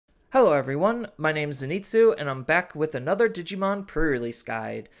Hello everyone, my name is Zenitsu, and I'm back with another Digimon pre-release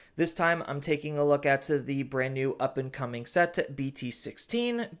guide. This time I'm taking a look at the brand new up-and-coming set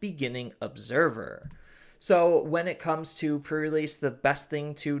BT16, Beginning Observer. So when it comes to pre-release, the best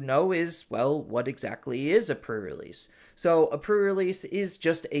thing to know is, well, what exactly is a pre-release? So a pre-release is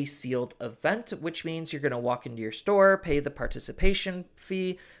just a sealed event, which means you're going to walk into your store, pay the participation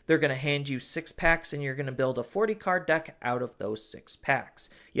fee, they're going to hand you 6 packs, and you're going to build a 40 card deck out of those 6 packs.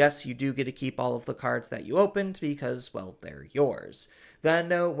 Yes, you do get to keep all of the cards that you opened because, well, they're yours. Then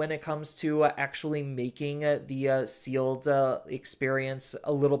when it comes to actually making the sealed experience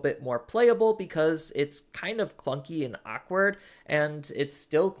a little bit more playable, because it's kind of clunky and awkward, and it's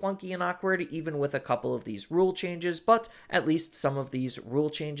still clunky and awkward even with a couple of these rule changes, but at least some of these rule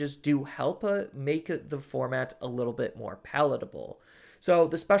changes do help make the format a little bit more palatable. So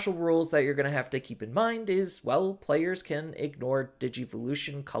the special rules that you're going to have to keep in mind is, well, players can ignore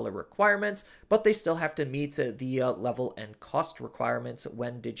Digivolution color requirements, but they still have to meet the level and cost requirements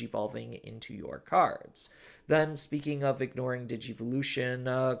when Digivolving into your cards. Then, speaking of ignoring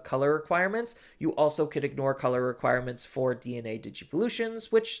Digivolution color requirements, you also could ignore color requirements for DNA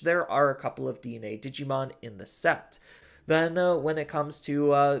Digivolutions, which there are a couple of DNA Digimon in the set. Then, when it comes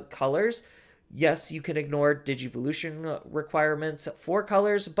to colors, yes, you can ignore Digivolution requirements for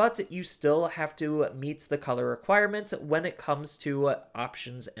colors, but you still have to meet the color requirements when it comes to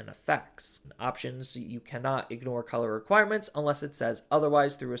options and effects. Options, you cannot ignore color requirements unless it says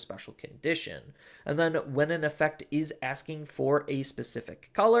otherwise through a special condition. And then when an effect is asking for a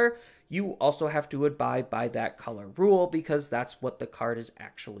specific color, you also have to abide by that color rule because that's what the card is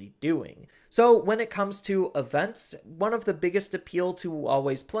actually doing. So when it comes to events, one of the biggest appeal to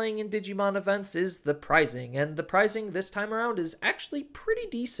always playing in Digimon events is the prizing, and the prizing this time around is actually pretty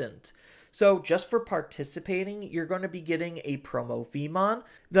decent. So just for participating, you're going to be getting a promo VMon.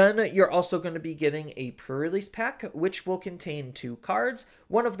 Then you're also going to be getting a pre-release pack, which will contain 2 cards.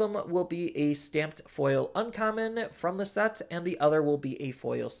 One of them will be a stamped foil uncommon from the set, and the other will be a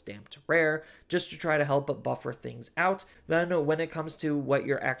foil stamped rare, just to try to help buffer things out. Then when it comes to what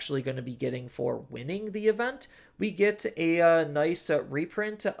you're actually going to be getting for winning the event, we get a nice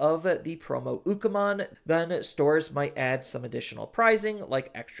reprint of the promo Ukamon. Then stores might add some additional prizing,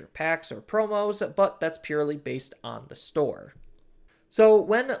 like extra packs or promos, but that's purely based on the store. So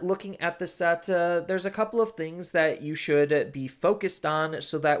when looking at the set, there's a couple of things that you should be focused on,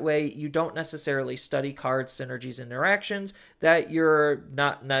 so that way you don't necessarily study cards, synergies, interactions that you're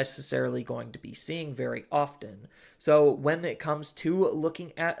not necessarily going to be seeing very often. So when it comes to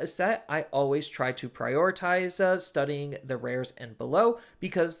looking at a set, I always try to prioritize studying the rares and below,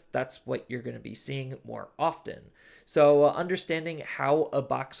 because that's what you're going to be seeing more often. So understanding how a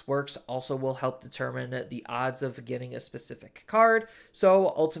box works also will help determine the odds of getting a specific card.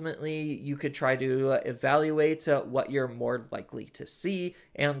 So ultimately, you could try to evaluate what you're more likely to see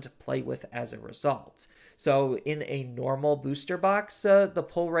and play with as a result. So in a normal booster box, the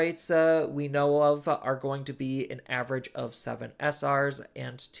pull rates we know of are going to be an average of 7 SRs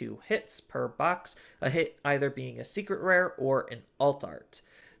and 2 hits per box, a hit either being a secret rare or an alt art.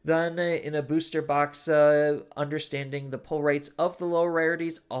 Then in a booster box, understanding the pull rates of the low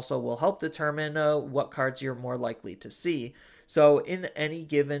rarities also will help determine what cards you're more likely to see. So in any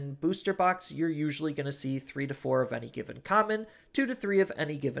given booster box, you're usually going to see 3 to 4 of any given common, 2 to 3 of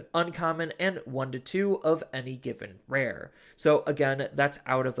any given uncommon, and 1 to 2 of any given rare. So again, that's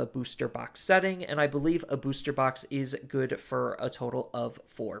out of a booster box setting, and I believe a booster box is good for a total of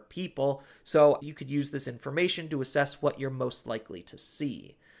 4 people. So you could use this information to assess what you're most likely to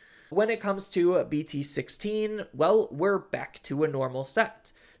see. When it comes to BT16, well, we're back to a normal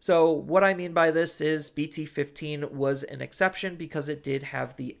set. So what I mean by this is BT15 was an exception because it did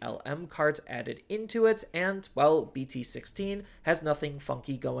have the LM cards added into it, and, well, BT16 has nothing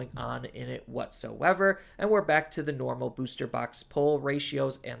funky going on in it whatsoever, and we're back to the normal booster box pull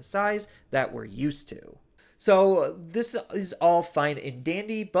ratios and size that we're used to. So this is all fine and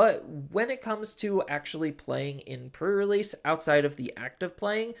dandy, but when it comes to actually playing in pre-release outside of the act of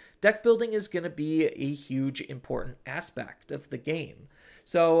playing, deck building is going to be a huge important aspect of the game.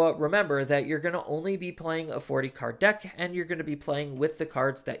 So remember that you're going to only be playing a 40 card deck, and you're going to be playing with the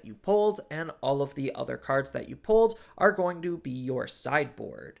cards that you pulled, and all of the other cards that you pulled are going to be your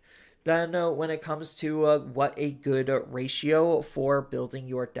sideboard. Then when it comes to what a good ratio for building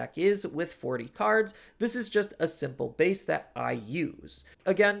your deck is with 40 cards, this is just a simple base that I use.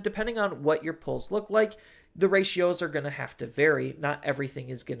 Again, depending on what your pulls look like, the ratios are going to have to vary. Not everything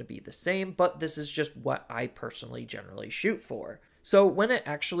is going to be the same, but this is just what I personally generally shoot for. So when it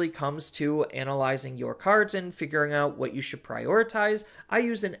actually comes to analyzing your cards and figuring out what you should prioritize, I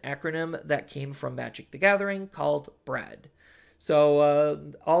use an acronym that came from Magic the Gathering called BREAD.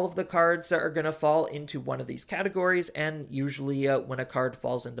 So all of the cards are going to fall into one of these categories, and usually when a card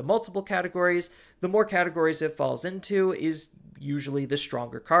falls into multiple categories, the more categories it falls into is usually the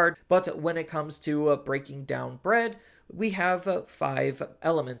stronger card. But when it comes to breaking down BREAD, we have 5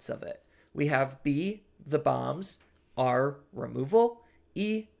 elements of it. We have B, the bombs, R, removal,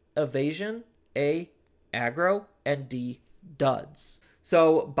 E, evasion, A, aggro, and D, duds.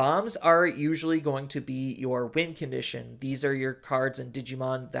 So bombs are usually going to be your win condition. These are your cards in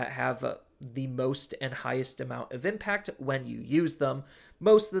Digimon that have the most and highest amount of impact when you use them.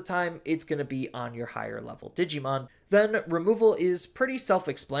 Most of the time, it's going to be on your higher level Digimon. Then removal is pretty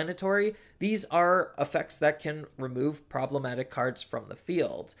self-explanatory. These are effects that can remove problematic cards from the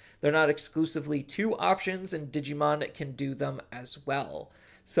field. They're not exclusively 2 options, and Digimon can do them as well.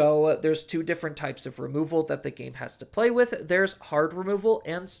 So there's 2 different types of removal that the game has to play with. There's hard removal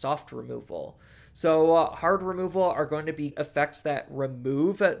and soft removal. So hard removal are going to be effects that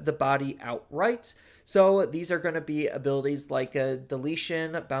remove the body outright. So these are going to be abilities like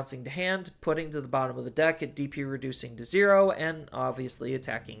deletion, bouncing to hand, putting to the bottom of the deck, DP reducing to 0, and obviously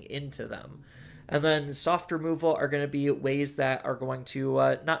attacking into them. And then soft removal are going to be ways that are going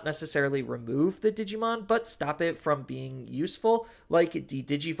to not necessarily remove the Digimon, but stop it from being useful, like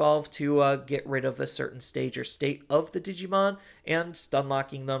de-digivolve to get rid of a certain stage or state of the Digimon, and stun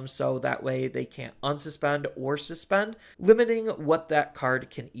locking them so that way they can't unsuspend or suspend, limiting what that card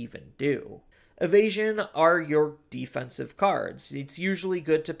can even do. Evasion are your defensive cards. It's usually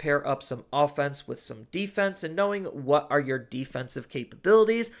good to pair up some offense with some defense, and knowing what are your defensive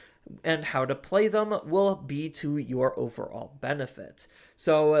capabilities and how to play them will be to your overall benefit.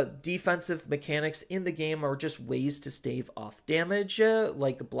 So defensive mechanics in the game are just ways to stave off damage,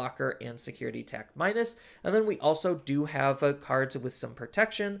 like blocker and security attack minus. And then we also do have cards with some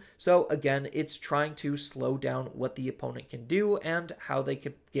protection. So again, it's trying to slow down what the opponent can do and how they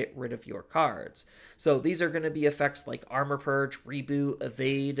can get rid of your cards. So these are going to be effects like Armor Purge, Reboot,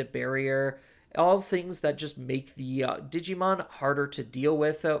 Evade, Barrier, all things that just make the Digimon harder to deal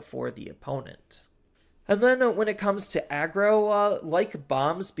with for the opponent. And then when it comes to aggro, like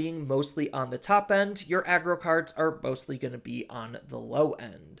bombs being mostly on the top end, your aggro cards are mostly going to be on the low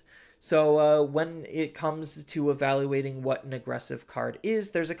end. So when it comes to evaluating what an aggressive card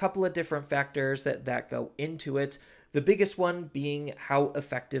is, there's a couple of different factors that go into it. The biggest one being how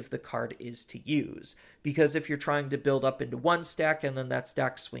effective the card is to use. Because if you're trying to build up into one stack and then that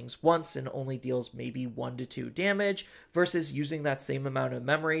stack swings once and only deals maybe 1 to 2 damage, versus using that same amount of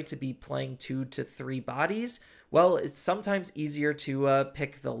memory to be playing 2 to 3 bodies, well, it's sometimes easier to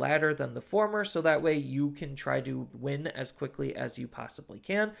pick the latter than the former, so that way you can try to win as quickly as you possibly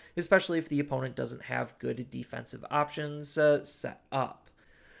can, especially if the opponent doesn't have good defensive options set up.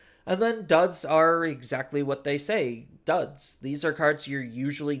 And then duds are exactly what they say, duds. These are cards you're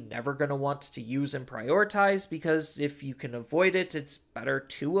usually never going to want to use and prioritize, because if you can avoid it, it's better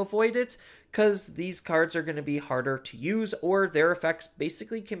to avoid it, because these cards are going to be harder to use, or their effects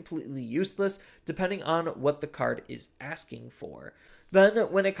basically completely useless, depending on what the card is asking for. Then,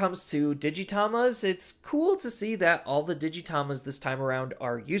 when it comes to Digitamas, it's cool to see that all the Digitamas this time around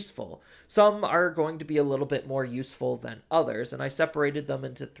are useful. Some are going to be a little bit more useful than others, and I separated them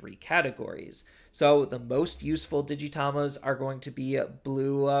into 3 categories. So, the most useful Digitamas are going to be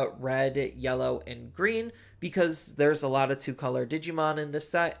blue, red, yellow, and green, because there's a lot of 2-color Digimon in this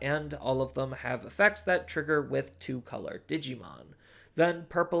set, and all of them have effects that trigger with 2-color Digimon. Then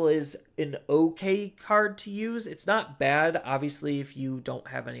purple is an okay card to use. It's not bad. Obviously, if you don't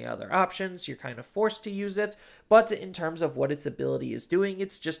have any other options, you're kind of forced to use it. But in terms of what its ability is doing,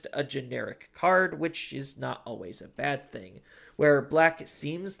 it's just a generic card, which is not always a bad thing. Where black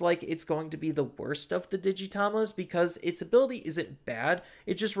seems like it's going to be the worst of the Digitamas because its ability isn't bad,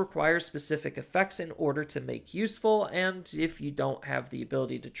 it just requires specific effects in order to make useful, and if you don't have the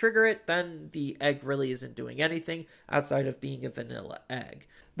ability to trigger it, then the egg really isn't doing anything outside of being a vanilla egg.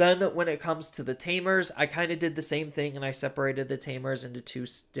 Then when it comes to the tamers, I kind of did the same thing and I separated the tamers into 2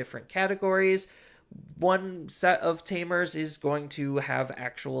 different categories. One set of tamers is going to have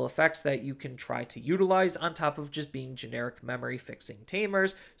actual effects that you can try to utilize on top of just being generic memory fixing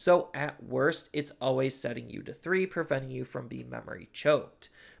tamers. So at worst, it's always setting you to 3, preventing you from being memory choked.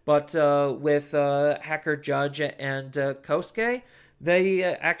 But with Hacker Judge and Kosuke, they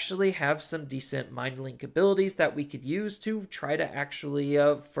actually have some decent mind link abilities that we could use to try to actually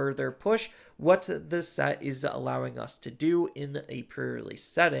further push what the set is allowing us to do in a pre-release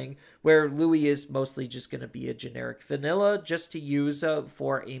setting, where Louis is mostly just going to be a generic vanilla just to use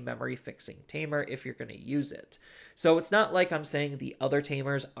for a memory fixing tamer if you're going to use it. So it's not like I'm saying the other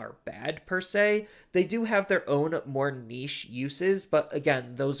tamers are bad per se. They do have their own more niche uses, but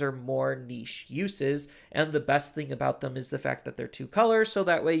again, those are more niche uses, and the best thing about them is the fact that they're two colors, so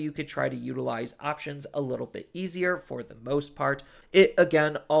that way you could try to utilize options a little bit easier for the most part. It,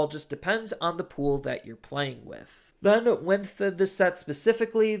 again, all just depends on the pool that you're playing with. Then, with the set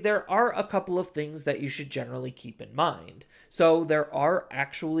specifically, there are a couple of things that you should generally keep in mind. So there are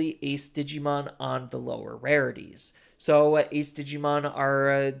actually Ace Digimon on the lower rarities. So Ace Digimon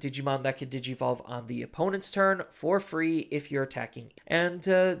are Digimon that can Digivolve on the opponent's turn for free if you're attacking. And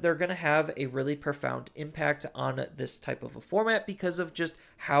they're going to have a really profound impact on this type of a format because of just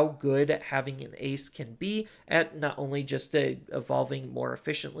how good having an ace can be at not only just evolving more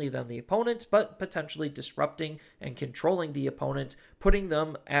efficiently than the opponent, but potentially disrupting and controlling the opponent, putting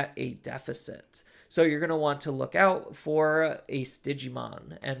them at a deficit. So you're going to want to look out for Ace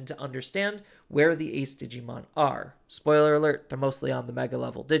Digimon and to understand where the Ace Digimon are. Spoiler alert, they're mostly on the Mega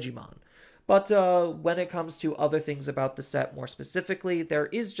level Digimon. But when it comes to other things about the set more specifically, there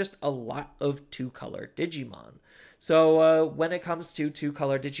is just a lot of two-color Digimon. So when it comes to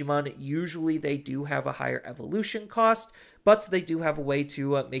two-color Digimon, usually they do have a higher evolution cost, but they do have a way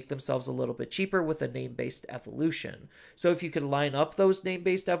to make themselves a little bit cheaper with a name-based evolution. So if you could line up those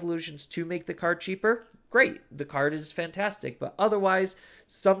name-based evolutions to make the card cheaper, great, the card is fantastic. But otherwise,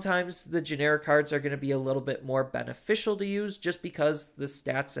 sometimes the generic cards are going to be a little bit more beneficial to use just because the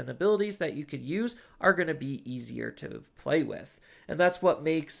stats and abilities that you could use are going to be easier to play with. And that's what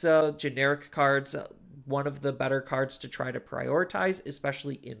makes generic cards one of the better cards to try to prioritize,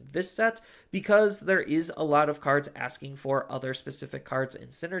 especially in this set, because there is a lot of cards asking for other specific cards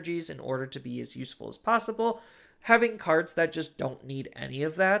and synergies in order to be as useful as possible. Having cards that just don't need any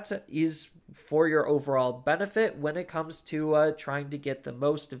of that is for your overall benefit when it comes to trying to get the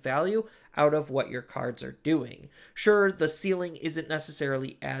most value out of what your cards are doing. Sure, the ceiling isn't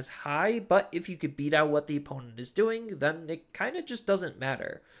necessarily as high, but if you could beat out what the opponent is doing, then it kind of just doesn't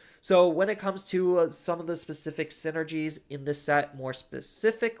matter. So when it comes to some of the specific synergies in the set more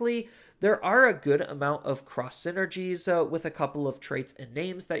specifically, there are a good amount of cross synergies with a couple of traits and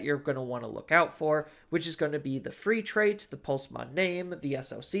names that you're going to want to look out for, which is going to be the free trait, the Pulsemon name, the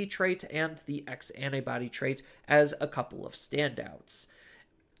SOC trait, and the X antibody trait as a couple of standouts.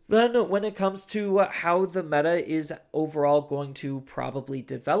 Then when it comes to how the meta is overall going to probably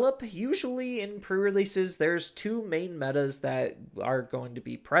develop, usually in pre-releases there's two main metas that are going to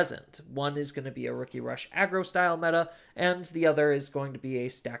be present. One is going to be a Rookie Rush aggro style meta, and the other is going to be a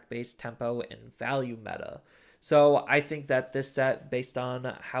stack-based tempo and value meta. So I think that this set, based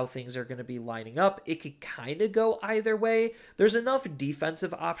on how things are going to be lining up, it could kind of go either way. There's enough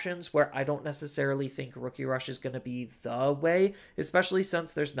defensive options where I don't necessarily think Rookie Rush is going to be the way, especially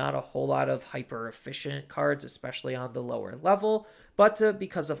since there's not a whole lot of hyper-efficient cards, especially on the lower level. But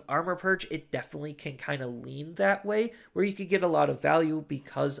because of Armor Purge, it definitely can kind of lean that way, where you could get a lot of value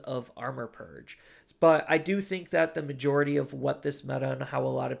because of Armor Purge. But I do think that the majority of what this meta and how a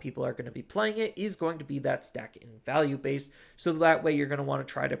lot of people are going to be playing it is going to be that stack and value based. So that way you're going to want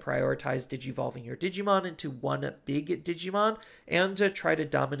to try to prioritize Digivolving your Digimon into one big Digimon and to try to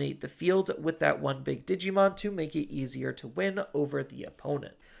dominate the field with that one big Digimon to make it easier to win over the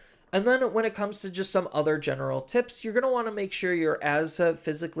opponent. And then when it comes to just some other general tips, you're going to want to make sure you're as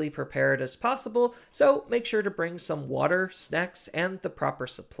physically prepared as possible. So make sure to bring some water, snacks, and the proper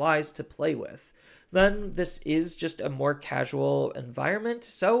supplies to play with. Then this is just a more casual environment,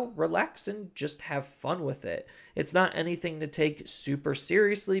 so relax and just have fun with it. It's not anything to take super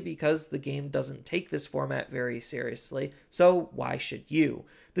seriously because the game doesn't take this format very seriously, so why should you?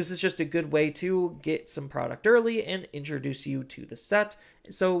 This is just a good way to get some product early and introduce you to the set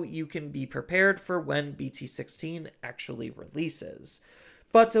so you can be prepared for when BT16 actually releases.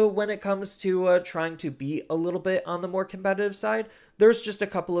 But when it comes to trying to be a little bit on the more competitive side, there's just a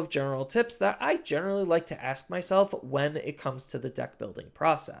couple of general tips that I generally like to ask myself when it comes to the deck building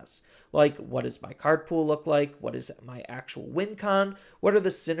process. Like, what does my card pool look like? What is my actual win con? What are the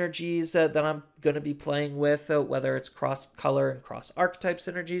synergies that I'm going to be playing with, whether it's cross-color and cross-archetype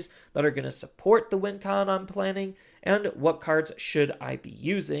synergies that are going to support the win con I'm planning? And what cards should I be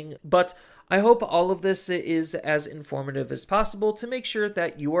using? But I hope all of this is as informative as possible to make sure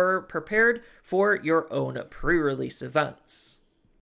that you are prepared for your own pre-release events.